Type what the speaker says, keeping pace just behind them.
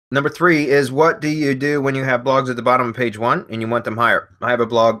Number three is, what do you do when you have blogs at the bottom of page one and you want them higher? I have a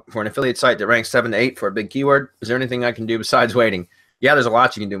blog for an affiliate site that ranks 7 to 8 for a big keyword. Is there anything I can do besides waiting? Yeah, there's a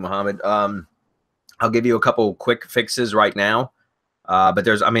lot you can do, Mohammed. I'll give you a couple quick fixes right now. But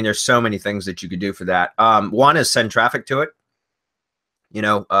there's so many things that you could do for that. One is send traffic to it. You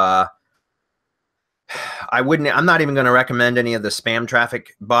know, I'm not even going to recommend any of the spam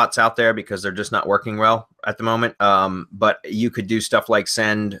traffic bots out there because they're just not working well at the moment. But you could do stuff like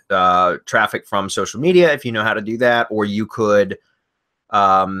send traffic from social media if you know how to do that, or you could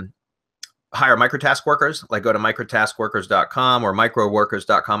hire microtask workers, like go to microtaskworkers.com or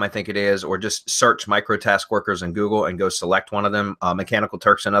microworkers.com, I think it is, or just search microtask workers in Google and go select one of them. Mechanical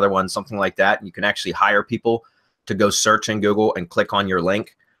Turk's another one, something like that. And you can actually hire people to go search in Google and click on your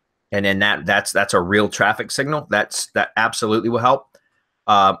link. And then that's a real traffic signal. That absolutely will help.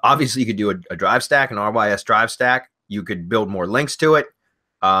 Obviously, you could do a drive stack, an RYS drive stack. You could build more links to it.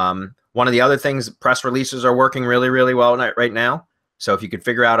 One of the other things, press releases are working really, really well right now. So if you could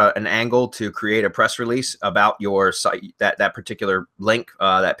figure out an angle to create a press release about your site, that particular link,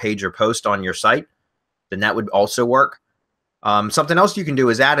 that page or post on your site, then that would also work. Something else you can do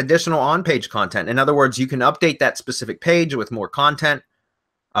is add additional on-page content. In other words, you can update that specific page with more content.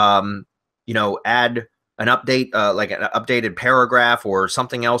 You know, add an update, like an updated paragraph or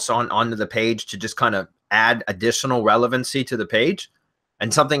something else onto the page to just kind of add additional relevancy to the page.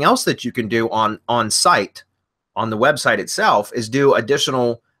 And something else that you can do on site, on the website itself, is do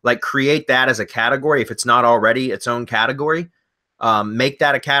additional, like create that as a category. If it's not already its own category, make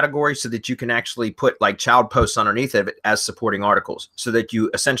that a category so that you can actually put like child posts underneath of it as supporting articles, so that you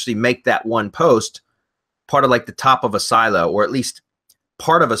essentially make that one post part of like the top of a silo, or at least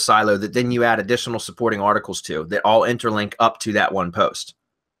part of a silo that then you add additional supporting articles to that all interlink up to that one post,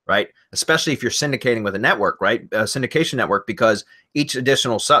 right? Especially if you're syndicating with a network, right? A syndication network, because each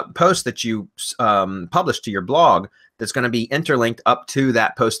additional post that you publish to your blog that's going to be interlinked up to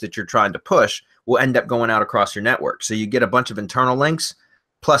that post that you're trying to push will end up going out across your network. So you get a bunch of internal links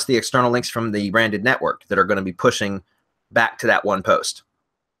plus the external links from the branded network that are going to be pushing back to that one post.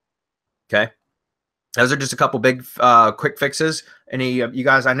 Okay. Those are just a couple big quick fixes. Any of you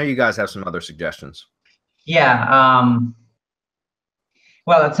guys, I know you guys have some other suggestions. Yeah.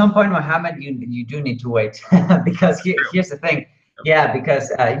 Well, at some point, Mohammed, you do need to wait because here's the thing. Yeah, because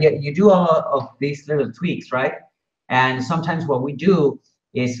you do all of these little tweaks, right? And sometimes what we do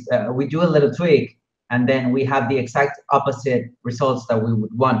is we do a little tweak and then we have the exact opposite results that we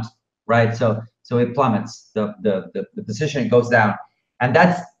would want, right? So it plummets, the position goes down. And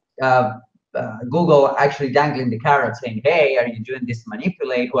that's Google actually dangling the carrot saying, hey, are you doing this to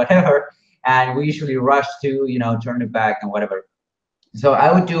manipulate, whatever? And we usually rush to, you know, turn it back and whatever. So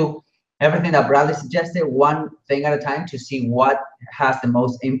I would do everything that Bradley suggested, one thing at a time, to see what has the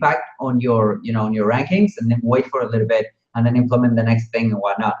most impact on your, you know, on your rankings, and then wait for a little bit and then implement the next thing and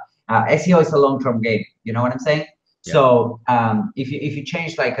whatnot. SEO is a long-term game. You know what I'm saying? Yeah. So if you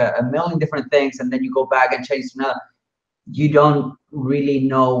change like a million different things and then you go back and change another, you don't really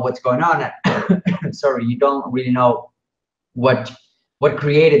know what's going on. Sorry, you don't really know what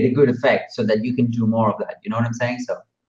created the good effect, so that you can do more of that. You know what I'm saying? So